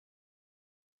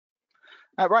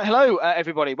Right, hello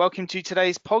everybody. Welcome to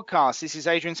today's podcast. This is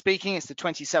Adrian speaking. It's the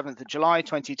 27th of July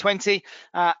 2020,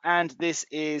 and this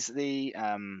is the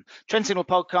Trend Signal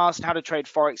podcast, how to trade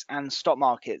forex and stock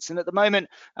markets. And at the moment,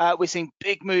 we're seeing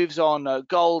big moves on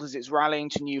gold as it's rallying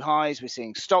to new highs. We're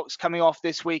seeing stocks coming off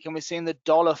this week, and we're seeing the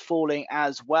dollar falling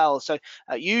as well. So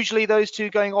usually those two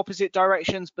going opposite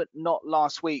directions, but not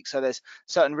last week. So there's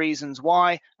certain reasons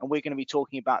why, and we're going to be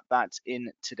talking about that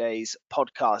in today's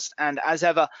podcast. And as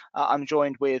ever, I'm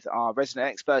joined with our resident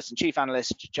expert and chief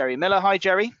analyst, Jerry Miller. Hi,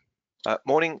 Jerry.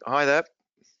 Morning. Hi there.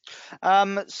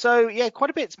 So yeah, quite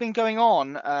a bit's been going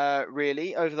on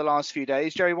really over the last few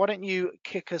days. Jerry, why don't you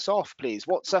kick us off, please?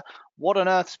 What on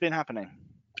earth's been happening?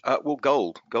 Well,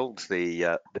 gold's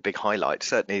the big highlight.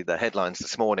 Certainly, the headlines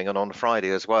this morning and on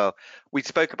Friday as well. We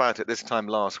spoke about it this time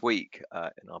last week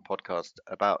in our podcast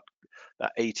about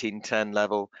that 1810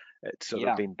 level. It's sort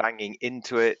of been banging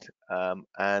into it,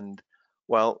 and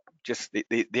well, just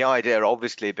the idea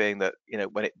obviously being that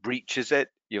when it breaches it,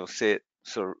 you'll see it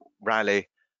sort of rally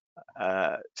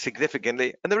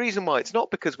significantly. And the reason why, it's not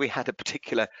because we had a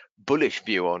particular bullish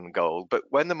view on gold, but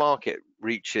when the market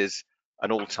reaches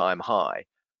an all-time high,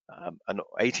 and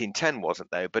 1810 wasn't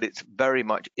though, but it's very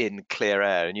much in clear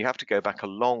air, and you have to go back a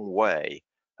long way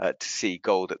to see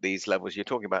gold at these levels. You're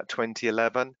talking about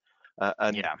 2011,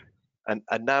 and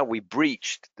now we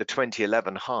breached the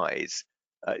 2011 highs.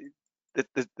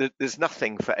 There's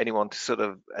nothing for anyone to sort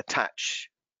of attach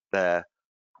their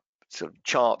sort of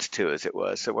charts to, as it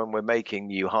were. So when we're making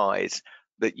new highs,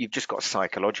 that you've just got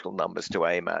psychological numbers to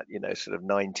aim at, sort of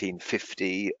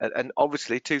 1950 and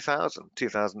obviously 2000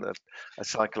 a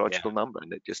psychological number,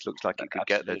 and it just looks like it could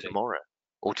get there tomorrow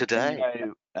or today.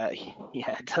 And,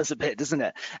 yeah, it does a bit, doesn't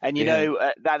it? And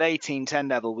that 1810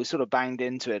 level, we sort of banged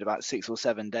into it about 6 or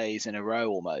 7 days in a row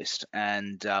almost,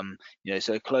 and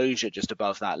so closure just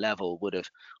above that level would have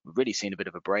really seen a bit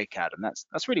of a breakout, and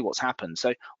that's really what's happened.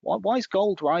 So why is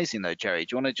gold rising though, Jerry?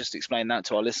 Do you want to just explain that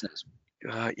to our listeners?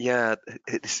 Yeah,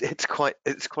 it's quite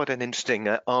an interesting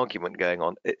argument going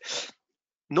on.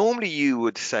 Normally, you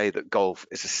would say that gold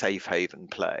is a safe haven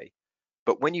play,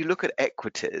 but when you look at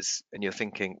equities and you're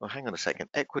thinking, well, hang on a second,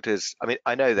 equities. I mean,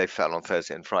 I know they fell on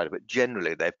Thursday and Friday, but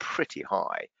generally they're pretty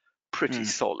high, pretty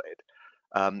solid,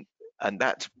 and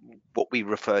that's what we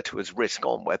refer to as risk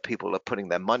on, where people are putting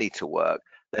their money to work.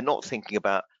 They're not thinking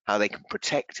about how they can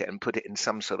protect it and put it in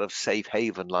some sort of safe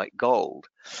haven like gold.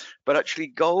 But actually,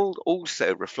 gold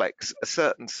also reflects a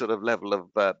certain sort of level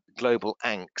of global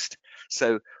angst.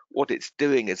 So what it's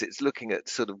doing is it's looking at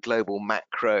sort of global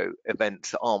macro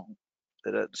events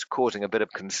that are causing a bit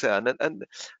of concern. And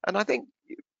I think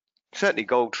certainly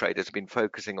gold traders have been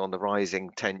focusing on the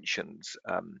rising tensions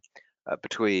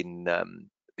between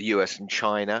the US and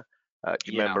China. Do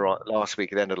you remember last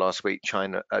week, at the end of last week,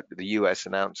 the US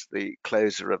announced the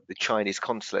closure of the Chinese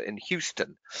consulate in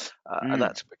Houston, and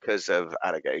that's because of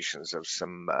allegations of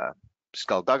some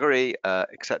skullduggery,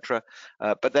 etc.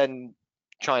 But then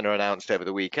China announced over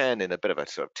the weekend, in a bit of a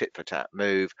sort of tit-for-tat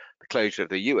move, the closure of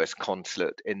the US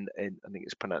consulate in I think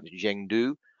it's pronounced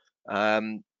Chengdu,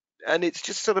 and it's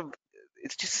just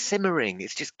simmering.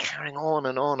 It's just carrying on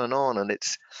and on and on, and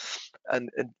it's and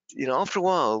after a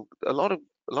while, a lot of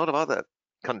other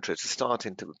countries are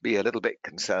starting to be a little bit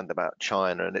concerned about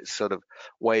China and its sort of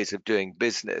ways of doing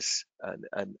business,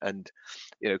 and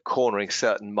cornering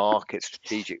certain markets,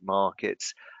 strategic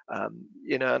markets.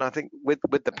 And I think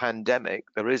with the pandemic,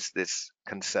 there is this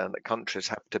concern that countries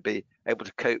have to be able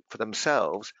to cope for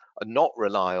themselves and not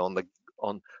rely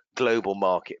on global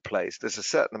marketplace. There's a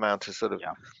certain amount of sort of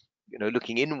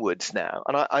looking inwards now,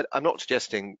 and I'm not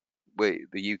suggesting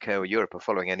the UK or Europe are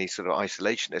following any sort of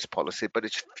isolationist policy, but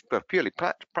it's for purely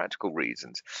practical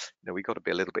reasons. We've got to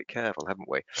be a little bit careful, haven't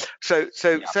we? So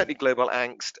certainly global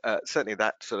angst, certainly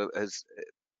that sort of has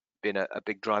been a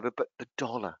big driver. But the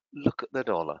dollar, look at the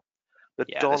dollar.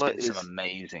 There's been some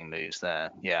amazing moves there.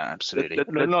 Yeah, absolutely.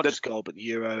 Not just gold, but the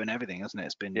euro and everything, hasn't it?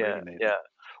 It's been really moving. Yeah.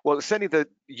 Well, certainly the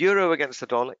euro against the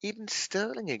dollar, even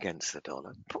sterling against the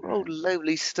dollar. Poor old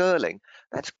lowly sterling,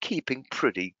 that's keeping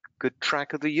pretty good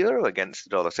track of the euro against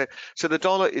the dollar. So the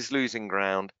dollar is losing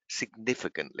ground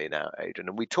significantly now, Adrian.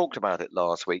 And we talked about it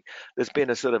last week. There's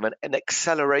been a sort of an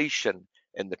acceleration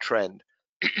in the trend.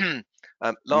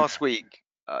 Last week,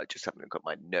 just having a look at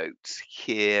my notes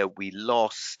here, we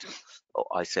lost, or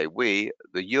I say we,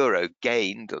 the euro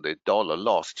gained, or the dollar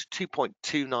lost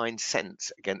 2.29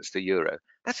 cents against the euro.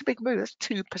 That's a big move. That's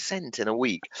 2% in a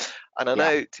week. And I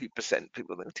know 2%,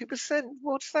 people think 2%,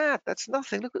 what's that? That's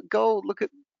nothing. Look at gold, look at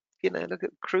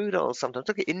crude oil sometimes,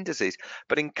 look at indices.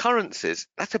 But in currencies,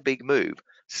 that's a big move.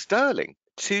 Sterling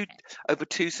over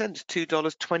 2 cents,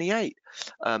 $2.28.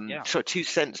 Yeah, Sorry, 2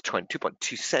 cents,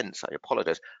 2.2 cents. I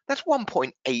apologize. That's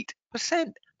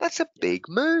 1.8%. That's a big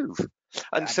move.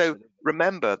 And so absolutely.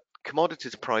 remember,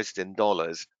 commodities priced in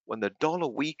dollars. When the dollar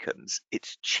weakens,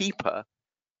 it's cheaper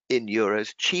in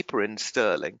euros, cheaper in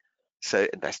sterling. So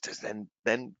investors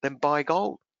then buy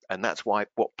gold, and that's why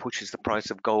what pushes the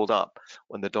price of gold up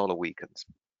when the dollar weakens.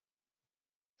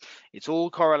 It's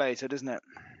all correlated, isn't it?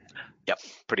 Yep,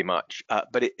 pretty much.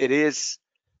 But it is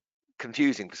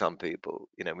confusing for some people.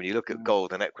 When you look at Mm.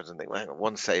 gold and equities and think, well, hang on,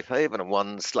 one's safe haven and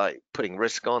one's like putting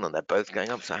risk on, and they're both going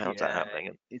up. So how's that Yeah,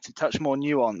 happening? it's a touch more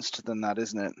nuanced than that,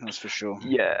 isn't it? That's for sure.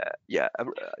 Yeah, yeah. And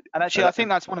actually, And, I think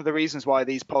that's one of the reasons why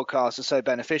these podcasts are so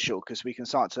beneficial, because we can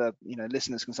start to,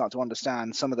 listeners can start to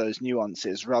understand some of those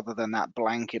nuances rather than that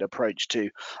blanket approach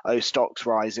to, oh, stocks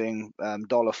rising,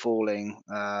 dollar falling,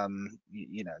 and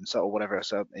so or whatever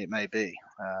so it may be.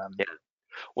 yeah.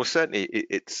 Well, certainly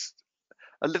it's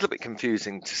a little bit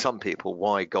confusing to some people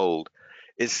why gold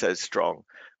is so strong.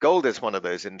 Gold is one of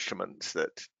those instruments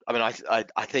that, I mean,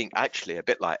 I think actually a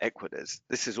bit like equities,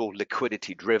 this is all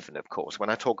liquidity driven, of course. When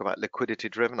I talk about liquidity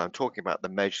driven, I'm talking about the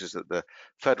measures that the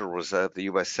Federal Reserve, the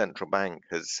US central bank,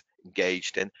 has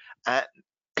engaged in, and,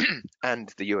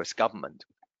 and the US government.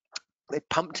 They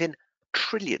pumped in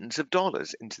trillions of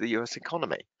dollars into the US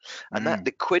economy. And that Mm.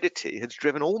 liquidity has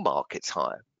driven all markets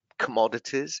higher.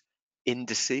 Commodities,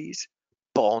 indices,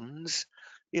 bonds,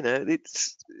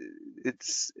 it's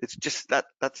just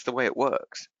that's the way it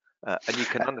works. And you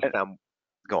can understand.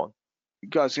 Go on.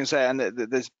 I was going to say, and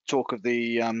there's talk of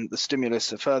the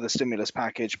stimulus, a further stimulus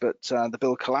package, but the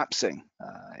bill collapsing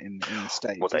in the Well,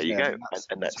 states, there isn't you it? go. And And that's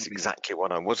that's having. exactly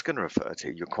what I was going to refer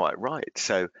to. You're quite right.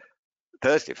 So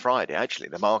Thursday, Friday, actually,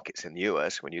 the markets in the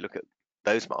US, when you look at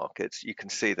those markets, you can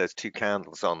see those two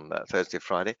candles on Thursday,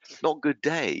 Friday. Not good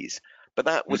days, but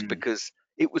that was Mm. because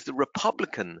it was the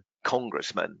Republican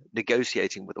congressman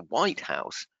negotiating with the White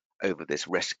House over this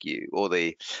rescue, or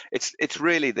it's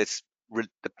really this.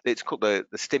 It's called the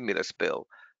stimulus bill,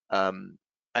 and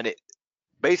it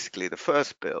basically the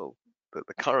first bill,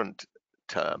 the current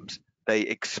terms, they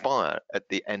expire at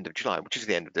the end of July, which is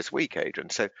the end of this week, Adrian.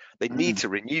 So they need Mm. to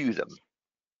renew them.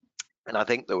 And I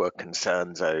think there were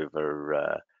concerns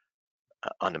over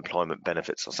unemployment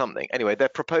benefits or something. Anyway, they're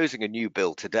proposing a new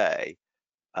bill today,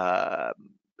 um,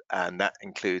 and that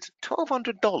includes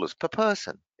 $1,200 per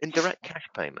person in direct cash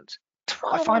payments. I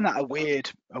Twelve find hundred.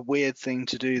 that a weird thing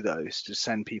to do, though, is to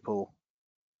send people.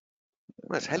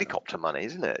 Well, it's helicopter money,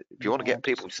 isn't it? If you want to Yeah, get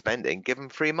people spending, give them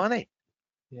free money.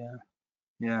 yeah,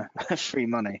 yeah. Free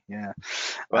money. Yeah.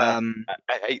 Well,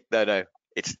 I hate no.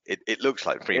 It looks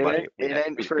like free It money. ain't it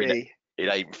ain't We know free. it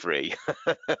ain't free.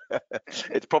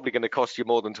 It's probably going to cost you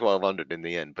more than 1,200 in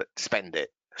the end, but spend it.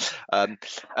 Um,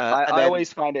 I, and I then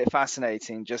always find it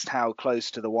fascinating just how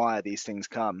close to the wire these things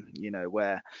come,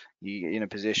 where you're in a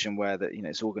position where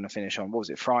it's all going to finish on, what was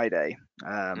it, Friday,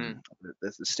 mm,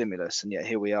 the stimulus, and yet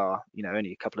here we are,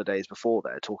 only a couple of days before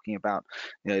there talking about,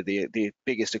 the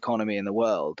biggest economy in the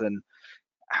world, and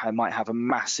I might have a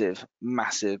massive,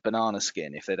 massive banana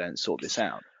skin if they don't sort this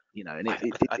out. And I,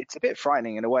 it's a bit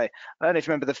frightening in a way. I don't know if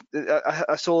you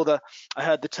remember I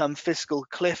heard the term fiscal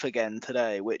cliff again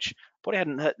today, which probably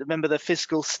hadn't heard. Remember the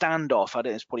fiscal standoff? I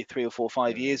don't know, it's probably 3 or 4,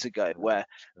 5 years ago, mm, where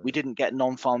we didn't get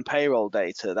non-farm payroll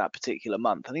data that particular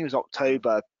month. I think it was mm,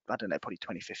 October. I don't know, probably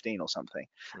 2015 or something,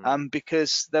 mm.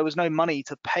 because there was no money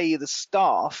to pay the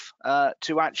staff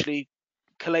to actually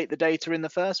collate the data in the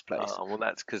first place. Well,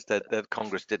 that's because the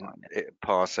Congress didn't Fine.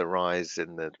 pass a rise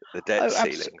in the debt Oh,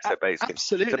 ceiling. So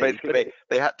absolutely. basically, But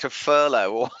they had to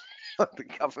furlough all of the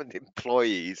government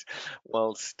employees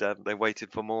whilst they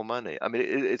waited for more money. I mean,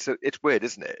 it's weird,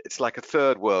 isn't it? It's like a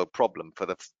third world problem for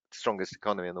the strongest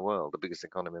economy in the world, the biggest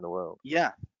economy in the world.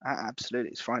 yeah, absolutely,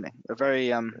 it's frightening. A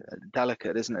very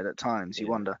delicate, isn't it? At times, you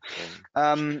Yeah. wonder.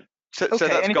 Yeah. Um, So okay,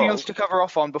 that's anything else gold. to cover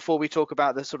off on before we talk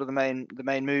about the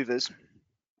main movers?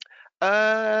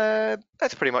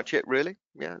 That's pretty much it, really.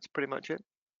 Yeah, that's pretty much it.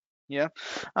 Yeah.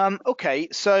 Okay.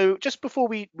 So just before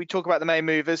we talk about the main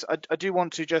movers, I do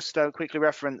want to just quickly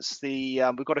reference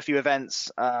we've got a few events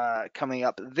coming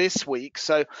up this week.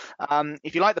 So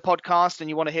if you like the podcast and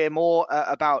you want to hear more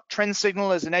about Trend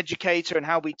Signal as an educator and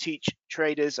how we teach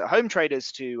traders, home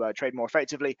traders, to trade more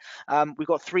effectively, we've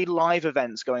got 3 live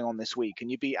events going on this week,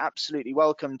 and you'd be absolutely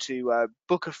welcome to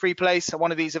book a free place at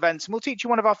one of these events, and we'll teach you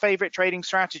one of our favorite trading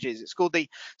strategies. It's called the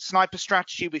Sniper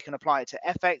Strategy. We can apply it to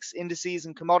FX, indices,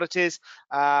 and commodities.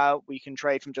 We can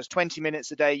trade from just 20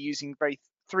 minutes a day using very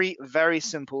 3 very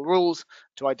simple rules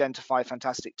to identify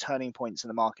fantastic turning points in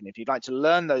the market. And if you'd like to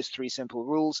learn those 3 simple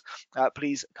rules,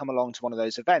 please come along to one of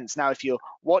those events. Now, if you're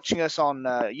watching us on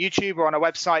YouTube or on our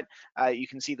website, you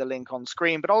can see the link on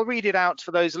screen, but I'll read it out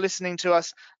for those listening to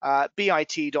us,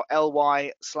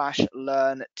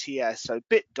 bit.ly/learnts. So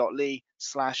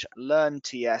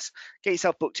bit.ly/learnts. Get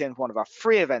yourself booked in for one of our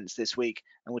free events this week,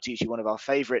 and we'll teach you one of our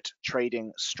favorite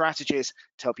trading strategies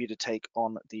to help you to take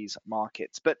on these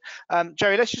markets. But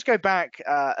Jerry, let's just go back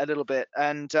a little bit,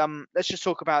 and let's just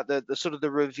talk about the sort of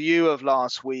the review of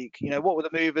last week. You know, what were the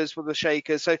movers, what were the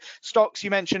shakers? So stocks, you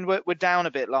mentioned, were down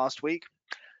a bit last week.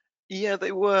 Yeah,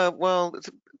 they were. Well, it's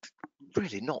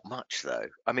really not much though.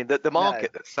 I mean, the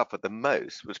market that suffered the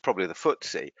most was probably the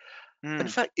FTSE. In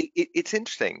fact, it's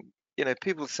interesting. You know,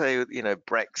 people say, you know,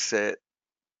 Brexit,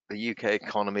 the UK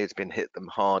economy has been hit the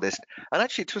hardest, and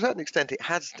actually, to a certain extent, it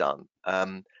has done.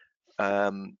 The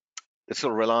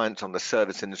sort of reliance on the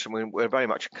service industry. We're very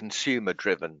much a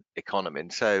consumer-driven economy,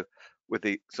 and so with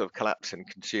the sort of collapse in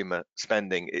consumer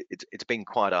spending, it's been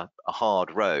quite a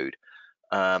hard road.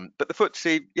 But the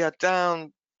FTSE, yeah,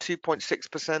 down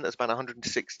 2.6%. That's about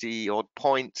 160 odd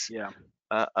points. Yeah.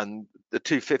 And the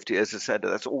 250, as I said,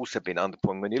 that's also been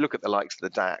underperforming. When you look at the likes of the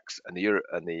DAX and the Euro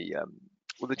and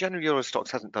well, the general Euro stocks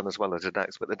hasn't done as well as the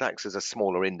DAX, but the DAX is a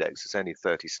smaller index. It's only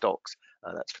 30 stocks.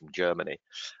 That's from Germany.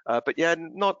 But yeah,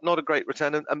 not a great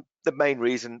return. And the main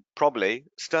reason, probably,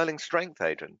 sterling strength,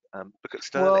 Adrian. Look at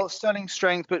sterling. Well, sterling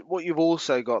strength, but what you've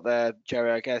also got there, Jerry,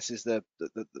 I guess, is the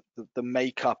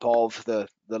makeup of the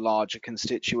larger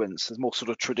constituents. There's more sort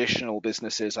of traditional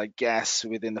businesses, I guess,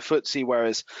 within the FTSE,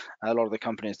 whereas a lot of the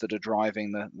companies that are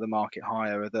driving the market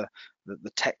higher are the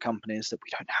tech companies that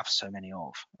we don't have so many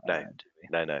of. No,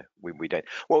 we don't.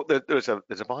 Well, there's a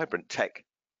vibrant tech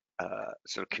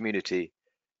sort of community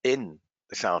in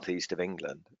the southeast of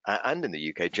England and in the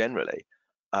UK generally,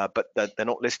 but they're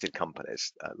not listed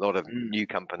companies. A lot of new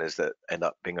companies that end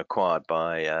up being acquired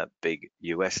by big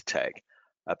US tech.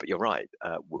 But you're right,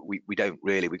 we don't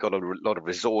really. We've got a lot of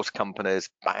resource companies,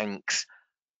 banks.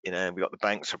 You know, we got the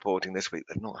banks reporting this week.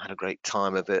 They've not had a great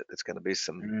time of it. There's going to be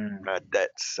some bad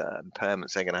debts,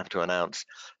 impairments they're going to have to announce.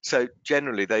 So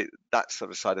generally, that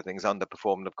sort of side of things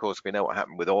underperformed. Of course, we know what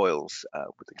happened with oils,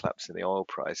 with the collapse in the oil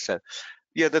price. So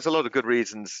yeah, there's a lot of good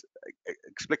reasons,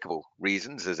 explicable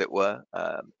reasons, as it were,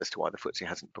 as to why the FTSE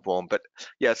hasn't performed. But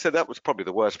yeah, so that was probably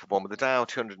the worst performer. The Dow,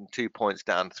 202 points,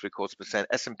 down 0.75%.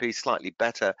 S&P slightly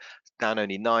better, down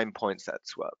only 9 points.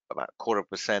 That's about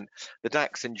 0.25%. The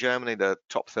DAX in Germany, the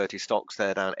top 30 stocks,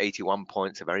 they're down 81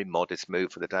 points. A very modest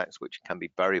move for the DAX, which can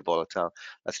be very volatile.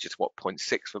 That's just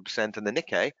 0.6%. And the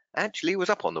Nikkei actually was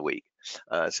up on the week,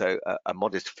 so a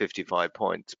modest 55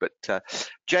 points. But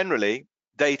generally,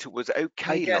 data was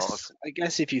okay I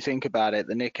guess if you think about it,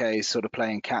 the Nikkei is sort of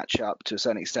playing catch up to a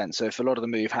certain extent. So if a lot of the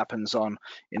move happens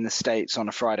in the States on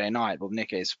a Friday night, well, the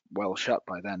Nikkei is well shut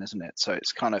by then, isn't it? So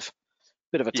it's kind of a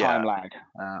bit of a time lag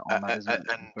on that, isn't it?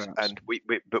 And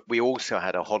we also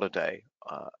had a holiday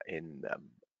in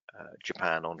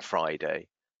Japan on Friday,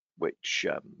 which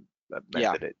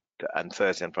meant that it and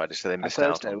Thursday and Friday, so they missed out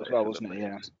on Thursday as well, wasn't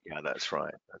it? Yeah, that's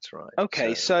right.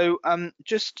 Okay, so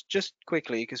just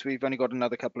quickly, because we've only got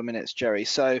another couple of minutes, Jerry.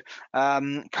 So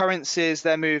currencies,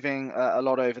 they're moving a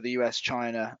lot over the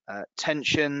US-China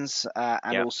tensions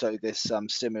and also this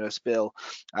stimulus bill.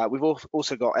 We've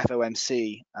also got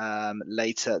FOMC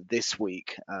later this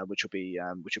week, which will be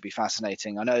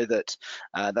fascinating. I know that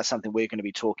that's something we're going to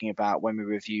be talking about when we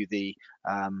review the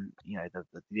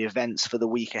events for the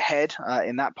week ahead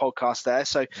in that podcast there.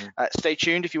 So stay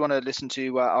tuned. If you want to listen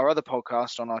to our other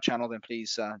podcast on our channel, then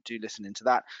please do listen into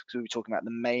that, because we'll be talking about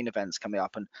the main events coming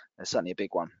up, and there's certainly a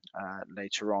big one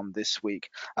later on this week.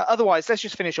 Otherwise, let's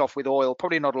just finish off with oil.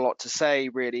 Probably not a lot to say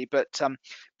really, but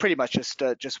pretty much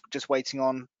just waiting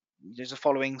on just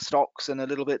following stocks, and a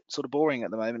little bit sort of boring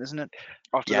at the moment, isn't it?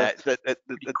 After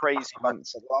the crazy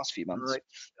months of the last few months.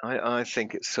 I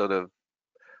think it's sort of,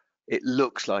 it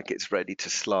looks like it's ready to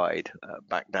slide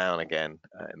back down again,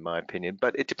 in my opinion.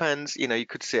 But it depends. You know, you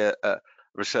could see a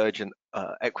resurgent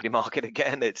equity market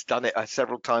again. It's done it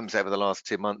several times over the last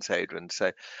 2 months, Adrian.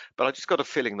 So, but I just got a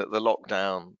feeling that the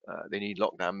lockdown, they need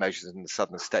lockdown measures in the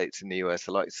southern states in the US,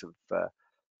 the likes of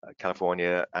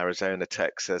California, Arizona,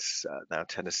 Texas, now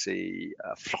Tennessee,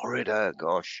 Florida.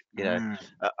 Gosh, you know,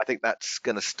 I think that's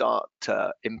going to start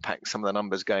to impact some of the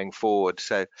numbers going forward.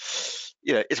 So,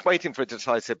 you know, it's waiting for a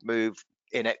decisive move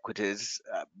in equities,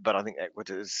 but I think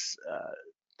equities,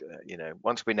 you know,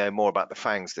 once we know more about the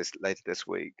FANGs later this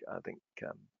week, I think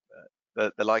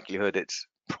the likelihood it's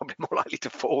probably more likely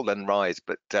to fall than rise.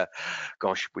 But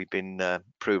gosh, we've been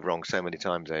proved wrong so many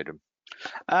times, Adrian.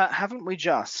 Haven't we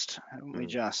just? Haven't we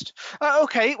just?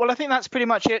 Okay, well, I think that's pretty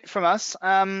much it from us.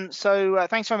 So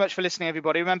thanks very much for listening,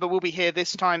 everybody. Remember, we'll be here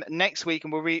this time next week,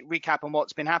 and we'll recap on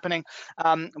what's been happening.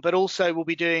 But also, we'll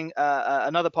be doing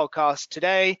another podcast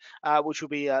today, which will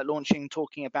be launching,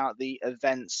 talking about the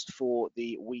events for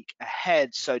the week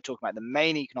ahead. So talking about the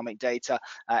main economic data,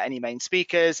 any main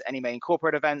speakers, any main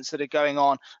corporate events that are going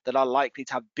on that are likely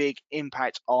to have big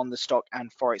impact on the stock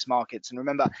and forex markets. And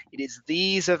remember, it is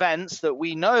these events that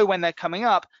we know when they're coming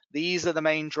up, these are the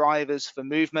main drivers for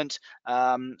movement.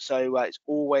 So it's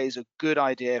always a good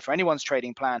idea for anyone's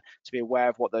trading plan to be aware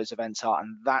of what those events are,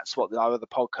 and that's what the other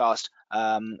podcast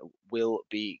will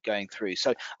be going through.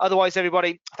 So otherwise,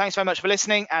 everybody, thanks very much for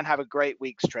listening, and have a great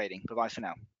week's trading. Bye-bye for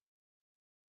now.